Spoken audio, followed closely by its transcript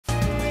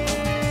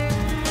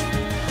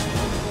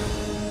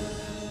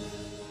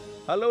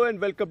Hello and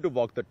welcome to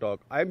Walk the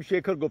Talk. I am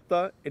Shekhar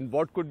Gupta in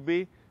what could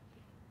be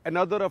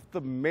another of the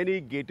many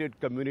gated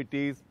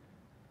communities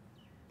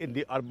in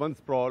the urban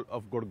sprawl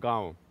of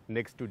Gurgaon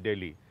next to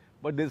Delhi.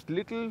 But this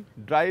little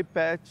dry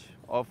patch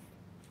of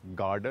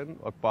garden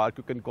or park,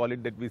 you can call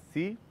it, that we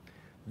see,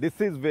 this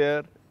is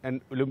where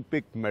an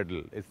Olympic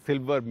medal, a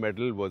silver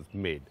medal was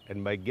made.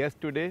 And my guest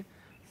today,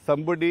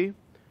 somebody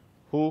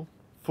who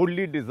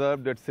fully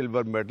deserved that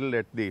silver medal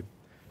at the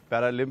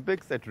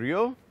Paralympics at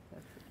Rio,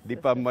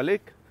 Deepa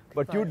Malik.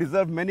 But you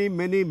deserve many,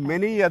 many,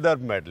 many other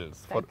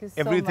medals for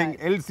everything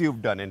else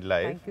you've done in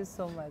life. Thank you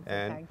so much.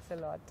 And thanks a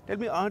lot. Tell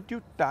me, aren't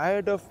you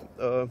tired of,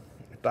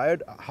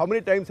 how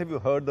many times have you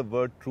heard the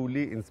word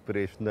truly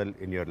inspirational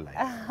in your life?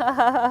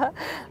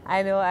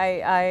 I know,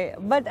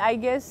 but I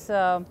guess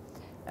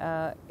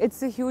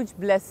it's a huge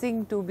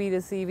blessing to be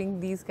receiving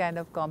these kind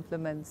of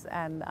compliments,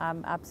 and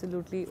I'm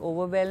absolutely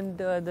overwhelmed.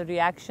 The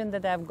reaction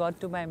that I've got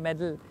to my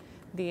medal,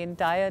 the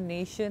entire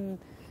nation,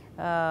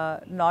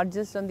 not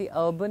just on the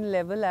urban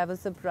level, I was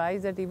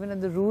surprised that even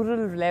on the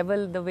rural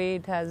level, the way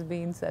it has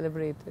been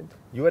celebrated.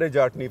 You are a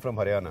Jatni from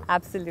Haryana.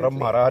 Absolutely. From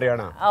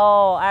Haryana.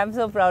 Oh, I'm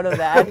so proud of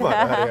that.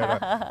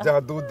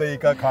 Jahan doodh dahi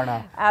ka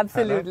khana.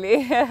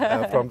 Absolutely.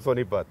 From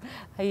Sonipat.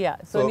 Yeah,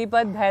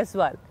 Sonipat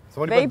Bhaiswal.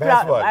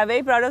 Bhaiswal. I'm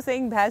very proud of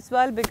saying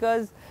Bhaiswal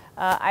because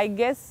I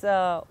guess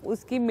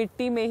उसकी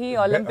मिट्टी में ही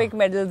Olympic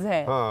medals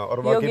हैं. हाँ, और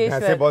वहाँ की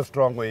भैंसें बहुत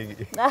strong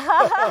होएगी.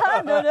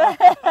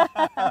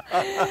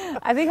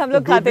 I think हम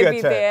लोग खाते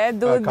पीते हैं,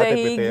 दूध,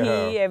 दही,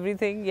 ghee,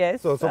 everything.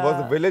 Yes. So was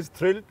the village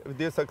thrilled with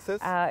their success?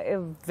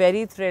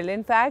 Very thrilled.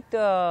 In fact,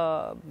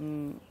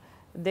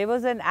 there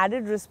was an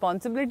added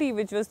responsibility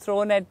which was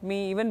thrown at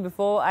me even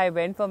before I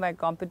went for my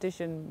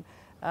competition.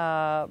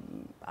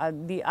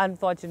 The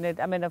unfortunate,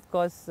 I mean, of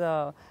course,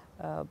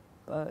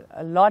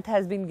 a lot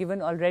has been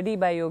given already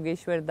by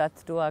Yogeshwar Dutt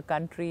to our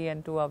country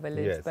and to our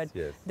village. Yes, but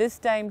yes. This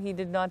time he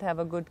did not have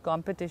a good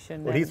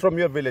competition. But he's from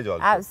your village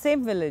also?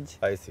 Same village.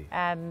 I see.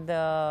 And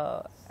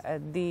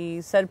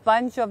the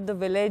sarpanch of the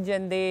village,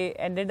 and they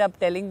ended up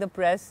telling the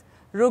press,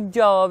 "Ruk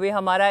jao, abhi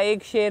hamara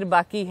ek sher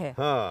baki hai."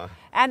 Haan.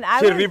 And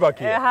I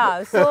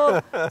was,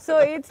 so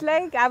it's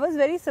like I was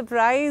very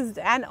surprised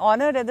and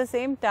honored at the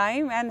same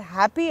time and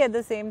happy at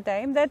the same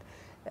time that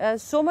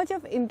so much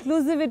of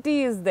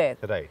inclusivity is there.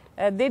 Right.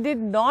 They did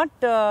not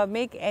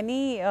make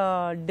any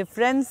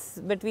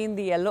difference between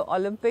the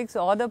Olympics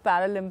or the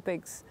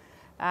Paralympics,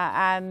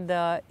 and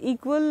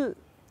equal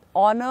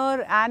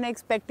honor and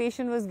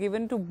expectation was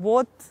given to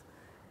both.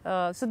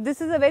 So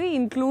this is a very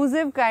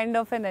inclusive kind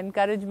of an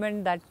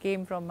encouragement that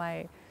came from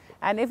my.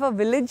 And if a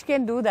village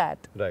can do that,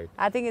 right,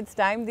 I think it's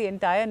time the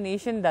entire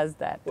nation does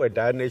that. Oh,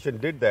 entire nation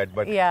did that,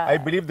 but yeah. I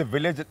believe the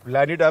village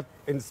landed up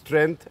in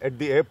strength at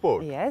the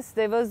airport. Yes,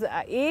 there was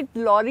 8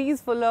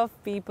 lorries full of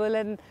people,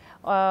 and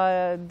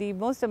the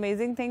most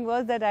amazing thing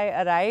was that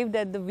I arrived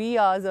at the wee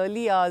hours,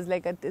 early hours,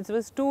 like it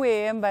was 2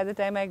 a.m. by the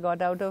time I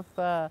got out of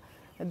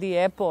the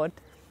airport.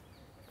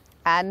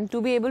 And to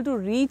be able to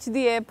reach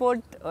the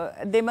airport,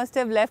 they must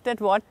have left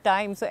at what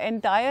time? So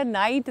entire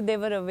night they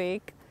were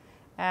awake.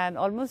 And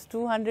almost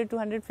 200,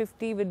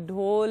 250 with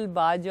dhol,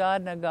 baja,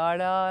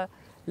 nagada,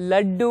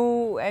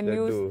 laddu,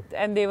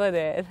 and they were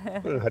there.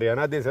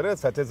 Haryana, they say,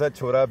 such and such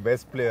chora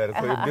best player.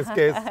 So in this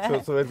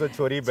case, so is the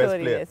chori best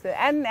player. Yes.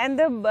 And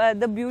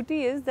the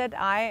beauty is that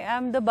I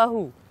am the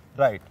bahu.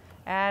 Right.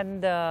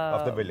 And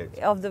of the village.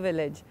 Of the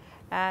village.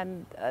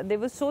 And they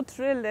were so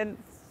thrilled. And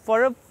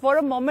for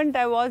a moment,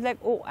 I was like,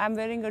 oh, I'm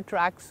wearing a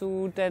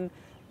tracksuit, and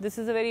this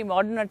is a very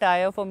modern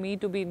attire for me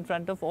to be in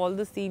front of all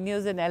the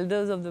seniors and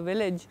elders of the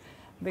village.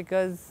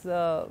 Because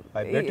I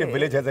bet your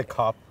village has a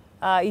khap.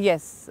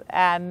 Yes,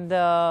 and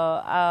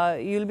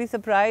you'll be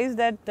surprised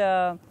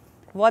that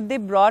what they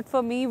brought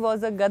for me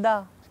was a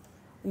gada.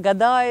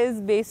 Gada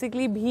is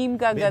basically Bhim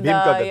ka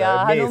gada,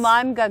 yeah,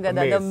 Hanuman ka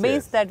gada, the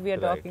mace that we are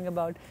talking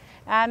about.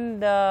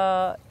 And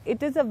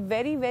it is a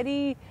very,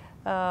 very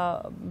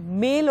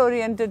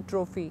male-oriented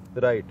trophy.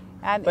 Right.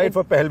 And right,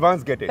 for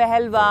Pahalwans get it.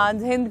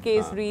 Pahalwans, Hind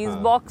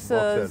Kesaris,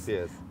 boxers,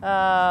 yes.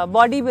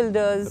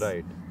 Bodybuilders.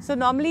 Right. So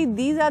normally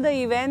these are the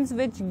events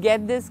which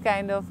get this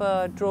kind of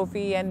a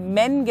trophy, and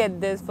men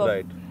get this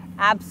for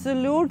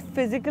absolute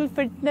physical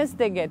fitness,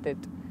 they get it.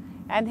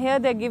 And here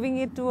they're giving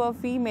it to a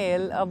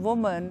female, a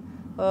woman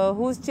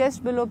who's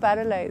chest below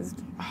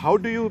paralyzed. How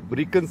do you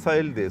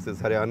reconcile this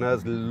as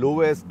Haryana's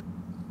lowest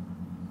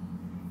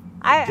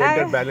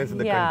gender balance in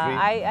the country,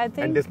 I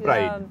think, and this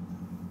pride?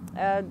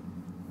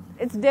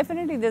 It's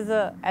definitely, there's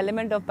an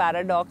element of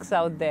paradox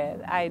out there.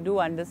 I do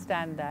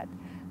understand that.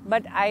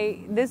 But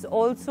this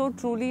also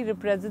truly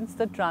represents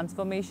the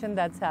transformation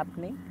that's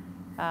happening.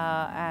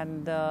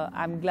 And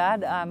I'm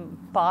glad I'm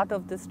part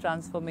of this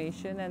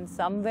transformation. And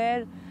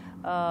somewhere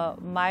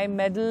my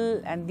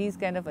medal and these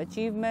kind of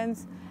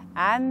achievements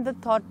and the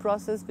thought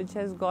process which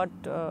has got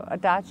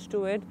attached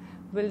to it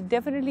will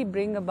definitely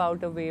bring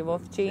about a wave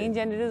of change,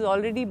 and it is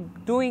already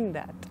doing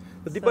that.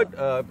 So,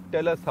 Deepa,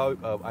 tell us how,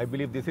 I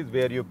believe this is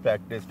where you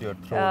practiced your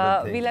throw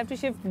and things. We'll have to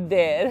shift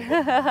there,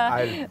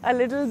 a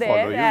little there.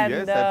 Follow you, and,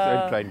 yes,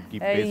 I'll try and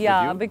keep pace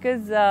yeah, with you.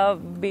 because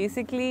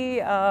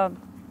basically I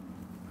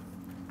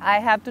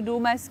have to do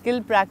my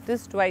skill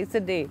practice twice a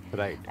day.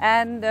 Right.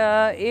 And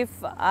if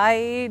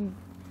I,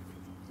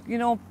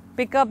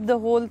 pick up the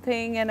whole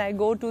thing and I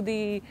go to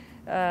the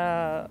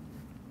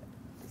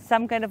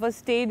some kind of a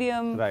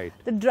stadium, Right.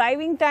 the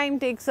driving time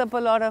takes up a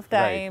lot of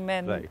time. Right,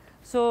 And right.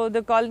 so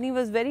the colony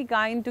was very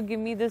kind to give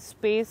me this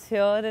space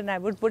here, and I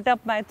would put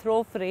up my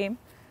throw frame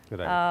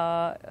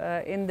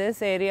in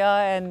this area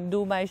and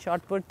do my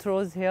shot put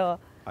throws here.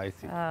 I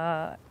see.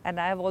 And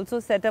I have also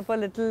set up a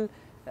little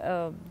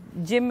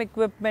gym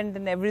equipment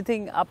and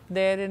everything up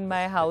there in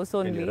my house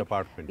only. In your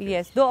apartment.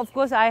 Yes, though of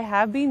course I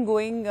have been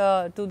going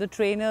to the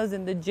trainers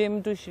in the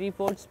gym to Shri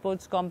Fort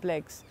Sports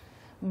Complex,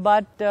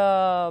 but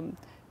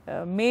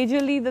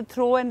majorly the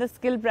throw and the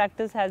skill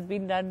practice has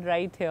been done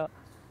right here.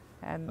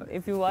 And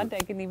if you want, I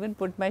can even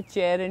put my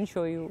chair and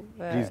show you.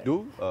 Please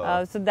do.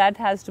 So that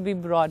has to be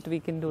brought. We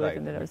can do Right, it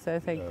in the right. So I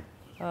think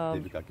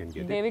Devika can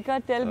get it.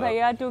 Devika, tell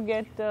Bhaiya to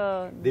get.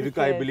 Devika,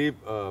 I believe,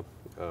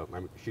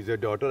 she's your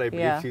daughter. I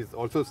believe Yeah. she's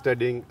also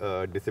studying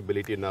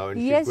disability now,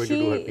 and Yes, she's going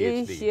to do her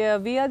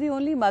PhD. we are the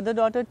only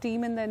mother-daughter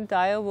team in the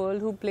entire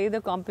world who play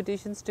the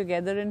competitions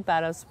together in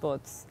para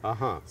sports.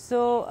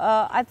 So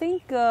I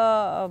think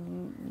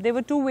there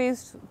were two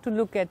ways to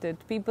look at it.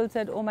 People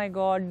said, "Oh my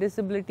God,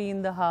 disability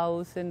in the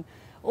house," and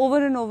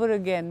over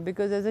again.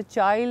 Because as a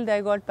child, I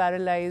got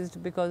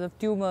paralyzed because of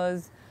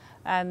tumors,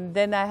 and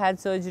then I had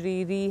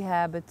surgery,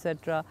 rehab,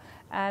 etc.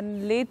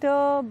 And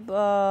later,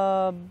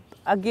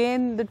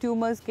 again, the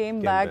tumors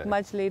came back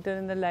much later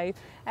in the life.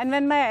 And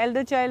when my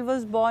elder child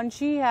was born,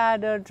 she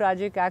had a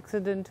tragic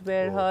accident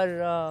where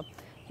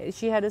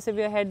she had a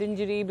severe head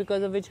injury,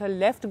 because of which her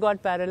left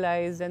got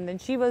paralyzed, and then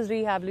she was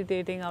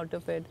rehabilitating out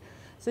of it.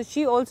 So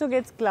she also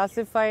gets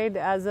classified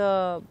as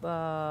a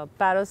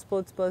para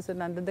sports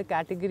person under the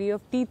category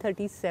of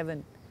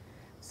T37.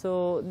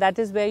 So that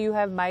is where you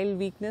have mild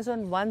weakness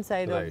on one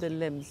side of the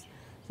limbs.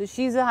 So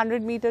she's a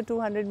 100-meter,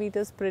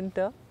 200-meter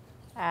sprinter,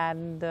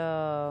 and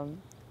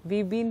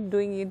we've been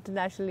doing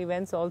international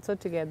events also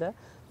together.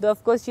 Though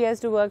of course she has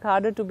to work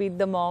harder to beat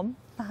the mom.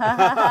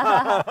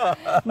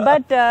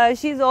 But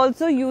she's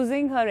also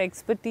using her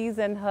expertise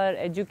and her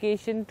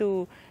education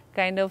to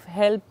kind of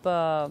help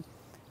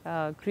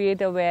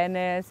create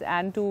awareness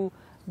and to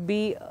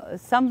be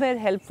somewhere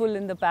helpful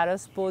in the para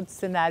sports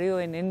scenario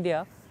in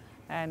India.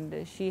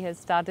 And she has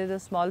started a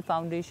small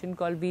foundation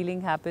called Wheeling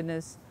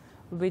Happiness,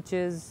 which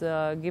is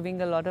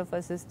giving a lot of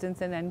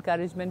assistance and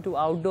encouragement to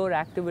outdoor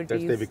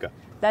activities. That's Devika.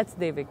 That's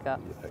Devika.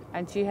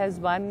 And she has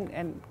won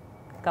a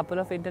couple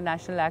of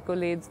international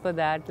accolades for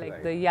that,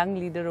 like the Young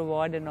Leader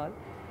Award and all.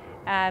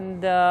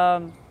 And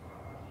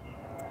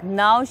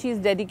now she's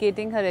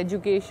dedicating her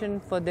education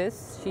for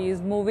this. She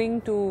is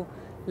moving to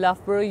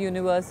Loughborough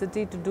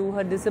University to do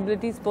her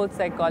Disability Sports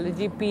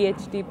Psychology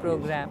PhD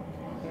program.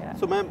 Yeah.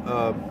 So ma'am,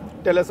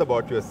 tell us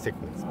about your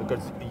sickness,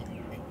 because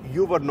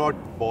you were not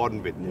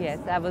born with this. Yes,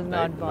 I was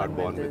not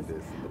born with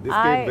this. This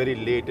came very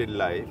late in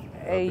life,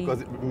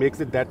 because it makes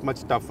it that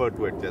much tougher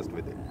to adjust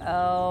with it.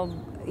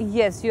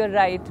 Yes, you're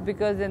right,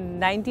 because in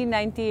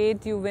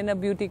 1998 you win a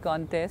beauty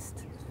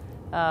contest.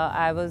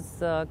 I was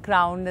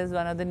crowned as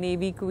one of the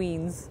Navy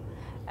Queens,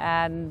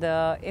 and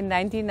in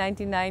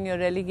 1999 you're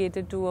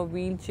relegated to a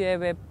wheelchair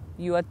where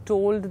you are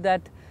told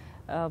that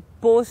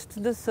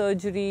post the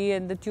surgery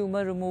and the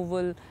tumor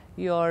removal,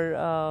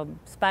 your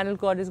spinal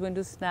cord is going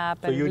to snap.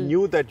 So you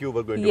knew that you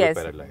were going to be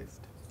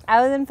paralyzed?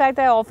 In fact,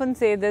 I often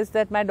say this,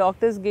 that my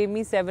doctors gave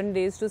me 7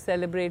 days to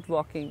celebrate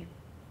walking.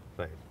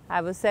 Right.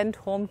 I was sent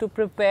home to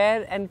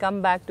prepare and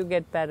come back to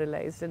get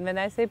paralyzed. And when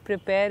I say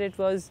prepare, it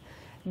was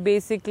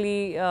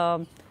basically,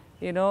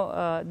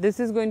 this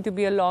is going to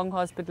be a long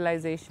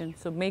hospitalization,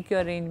 so make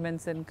your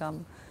arrangements and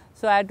come.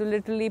 So I had to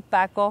literally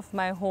pack off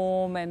my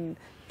home and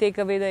take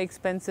away the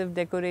expensive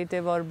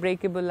decorative or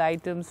breakable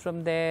items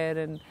from there.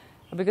 And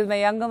because my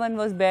younger one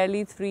was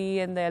barely 3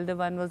 and the elder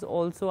one was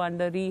also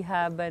under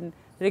rehab and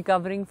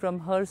recovering from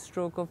her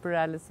stroke of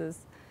paralysis.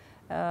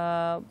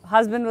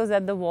 Husband was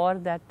at the war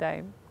that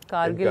time.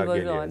 Kargil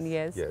was on,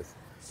 yes.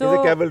 So he's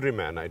a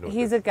cavalryman, I know.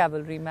 He's a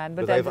cavalryman.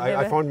 But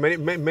I found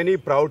many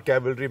proud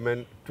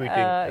cavalrymen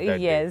tweeting that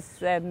yes,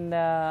 day.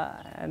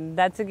 And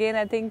that's again,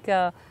 I think,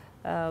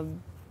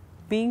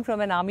 being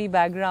from an army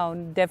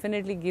background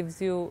definitely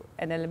gives you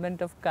an element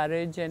of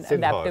courage and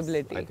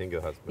adaptability. I think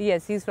your husband.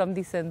 Yes, he's from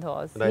the Sindh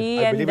Horse.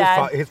 I believe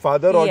his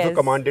father also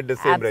commanded the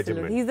same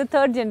regiment. He's the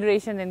 3rd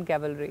generation in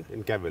cavalry.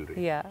 In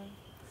cavalry. Yeah.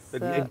 So,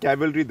 in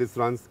cavalry, this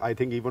runs, I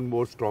think, even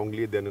more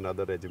strongly than in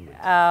other regiments.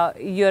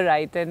 You're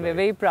right, and we're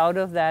very proud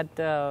of that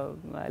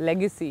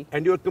legacy.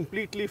 And you're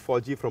completely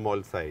Fauji from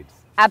all sides.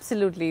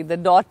 Absolutely. The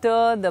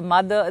daughter, the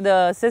mother,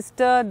 the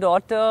sister,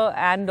 daughter,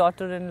 and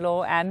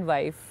daughter-in-law, and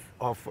wife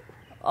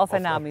of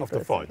an army person.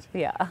 Of the Fauj.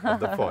 Yeah. Of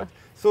the Fauj.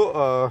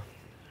 So,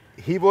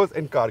 he was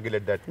in Kargil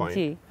at that point.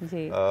 Ji.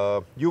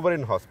 You were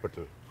in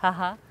hospital.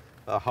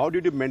 How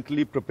did you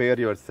mentally prepare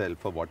yourself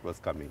for what was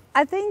coming?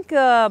 I think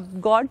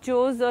God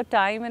chose a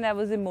time when I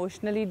was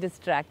emotionally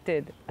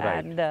distracted,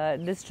 Right.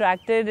 and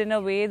distracted in a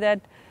way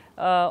that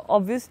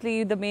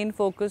obviously the main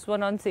focus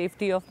was on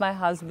safety of my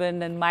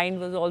husband, and mind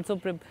was also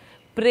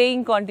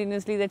praying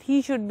continuously that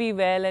he should be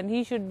well and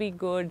he should be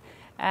good.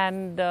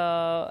 And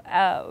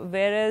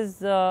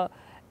whereas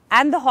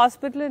and the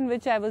hospital in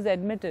which I was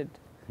admitted,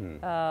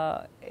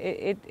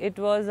 it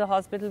was a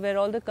hospital where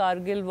all the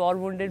Kargil war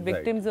wounded Right.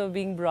 victims were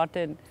being brought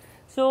in.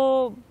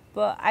 So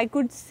I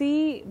could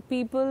see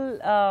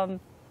people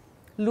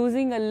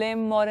losing a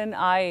limb or an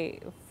eye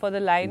for the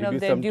line Did of you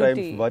their sometimes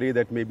duty. worry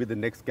that maybe the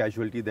next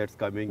casualty that's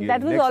coming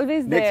That in, was next,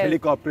 always next there.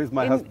 helicopter is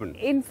my husband?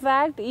 In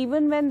fact,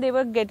 even when they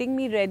were getting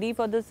me ready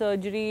for the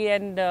surgery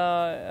and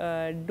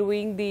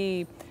doing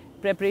the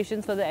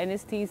preparations for the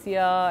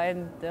anesthesia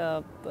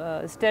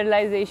and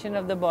sterilization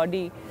of the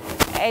body,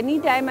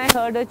 anytime I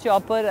heard a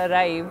chopper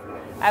arrive,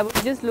 I would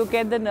just look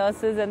at the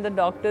nurses and the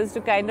doctors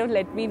to kind of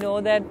let me know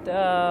that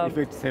If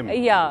it's him.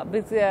 yeah,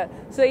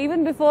 so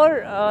even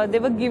before they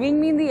were giving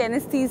me the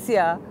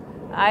anesthesia,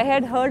 I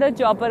had heard a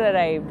chopper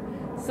arrived.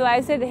 So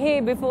I said,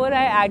 hey, before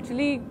I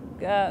actually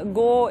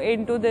go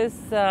into this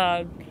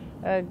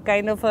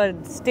kind of a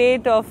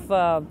state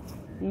of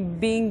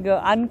being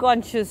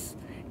unconscious,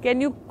 can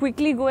you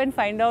quickly go and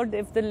find out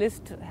if the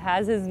list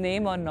has his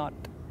name or not?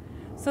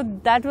 So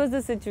that was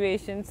the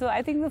situation. So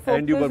I think the focus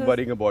And you were was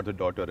worrying about the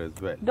daughter as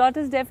well.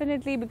 daughters,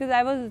 definitely, because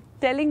I was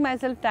telling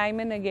myself time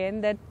and again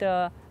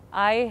that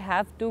I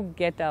have to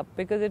get up,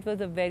 because it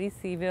was a very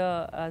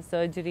severe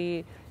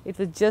surgery. It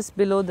was just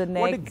below the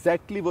neck. What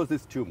exactly was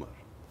this tumor?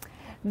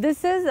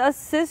 This is a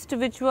cyst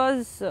which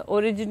was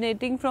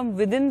originating from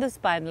within the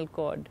spinal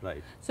cord.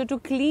 Right. So to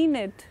clean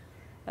it,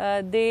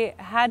 they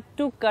had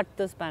to cut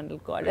the spinal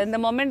cord, and the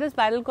moment the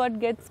spinal cord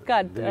gets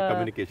cut, Then the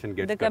communication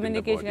gets the cut in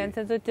the communication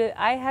body. gets. So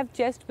I have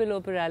chest below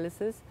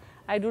paralysis.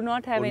 I do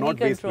not have Oh, any not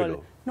waist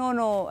control. below.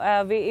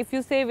 No. If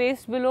you say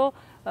waist below,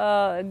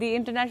 the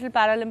International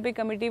Paralympic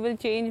Committee will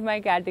change my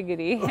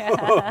category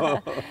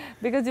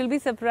because you'll be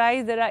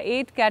surprised. There are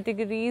 8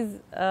 categories,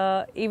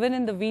 even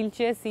in the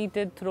wheelchair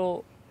seated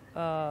throw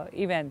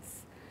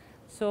events.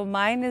 So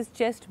mine is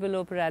chest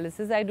below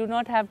paralysis. I do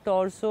not have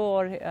torso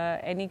or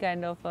any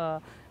kind of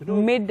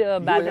mid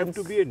balance. You have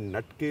to be a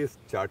nutcase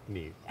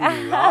chutney to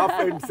laugh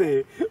and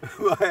say,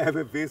 I have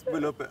a waist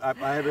below,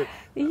 I have a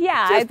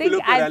Yeah, chest I think below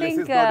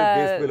paralysis, not a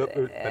waist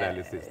below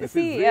paralysis. This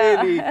is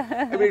really,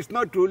 I mean, it's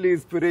not truly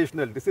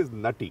inspirational. This is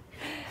nutty.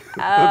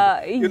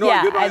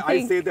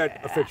 I say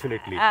that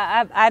affectionately.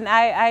 And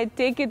I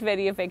take it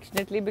very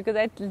affectionately, because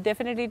I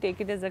definitely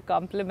take it as a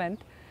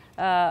compliment.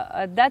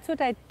 That's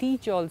what I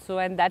teach also,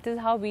 and that is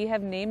how we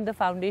have named the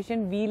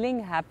foundation Wheeling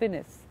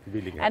Happiness.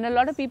 Wheeling And a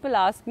lot of people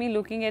ask me,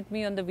 looking at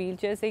me on the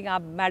wheelchair, saying,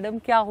 "Madam,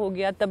 kya ho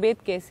gaya? Tabeet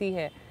kaisi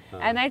hai?"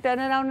 And I turn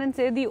around and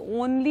say, the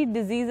only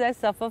disease I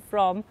suffer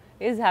from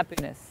is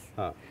happiness.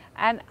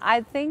 And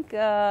I think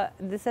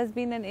this has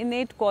been an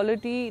innate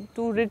quality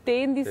to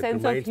retain the That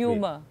sense of reminds me,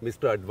 humor.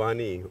 Mr.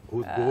 Advani,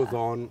 who goes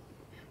on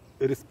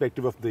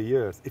irrespective of the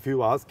years, if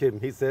you ask him,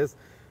 he says,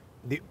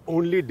 the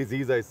only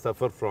disease I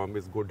suffer from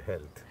is good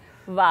health.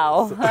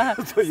 Wow.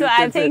 So you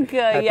I can say think,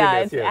 yeah,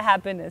 happiness, it's yes.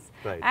 happiness.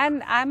 Right.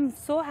 And I'm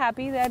so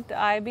happy that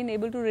I've been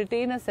able to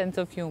retain a sense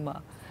of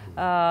humor.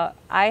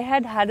 I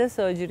had a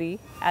surgery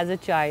as a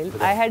child.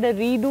 I had a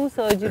redo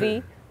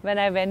surgery when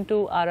I went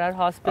to RR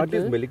hospital. Are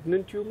these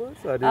malignant tumors,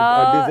 or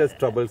are these just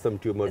troublesome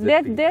tumors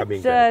that keep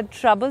coming They're back?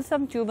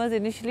 troublesome tumors.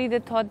 Initially, they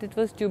thought it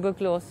was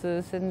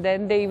tuberculosis, and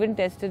then they even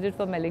tested it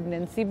for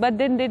malignancy. But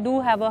then they do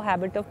have a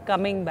habit of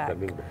coming back.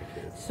 Coming back,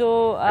 yes.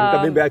 So And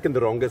coming back in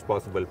the wrongest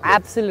possible place.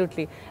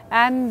 absolutely.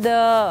 And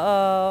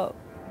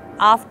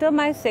after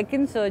my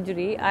second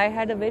surgery, I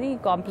had a very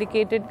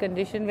complicated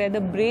condition where the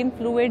brain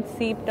fluid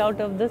seeped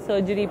out of the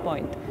surgery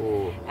point.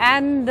 Oh.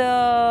 And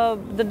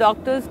the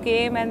doctors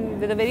came, and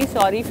with a very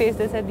sorry face,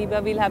 they said,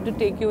 "Deepa, we'll have to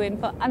take you in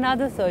for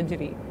another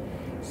surgery."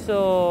 So,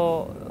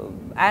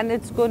 and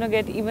it's going to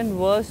get even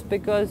worse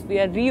because we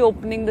are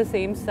reopening the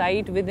same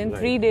site within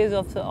 3 days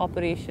of the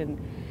operation.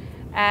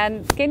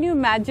 And can you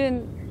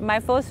imagine, my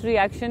first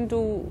reaction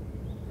to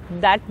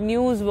that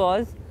news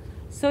was,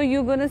 "So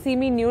you're going to see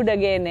me nude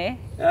again, eh?"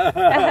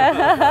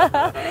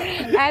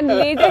 And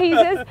later he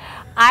says,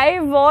 "I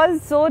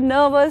was so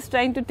nervous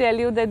trying to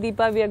tell you that,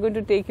 Deepa, we are going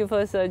to take you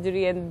for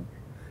surgery." And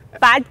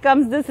pat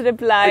comes this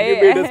reply. And you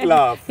made us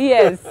laugh.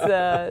 Yes.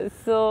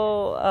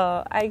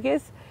 I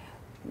guess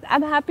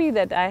I'm happy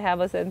that I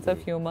have a sense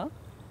of humor,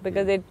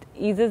 because it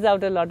eases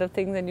out a lot of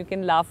things and you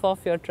can laugh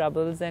off your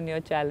troubles and your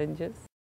challenges.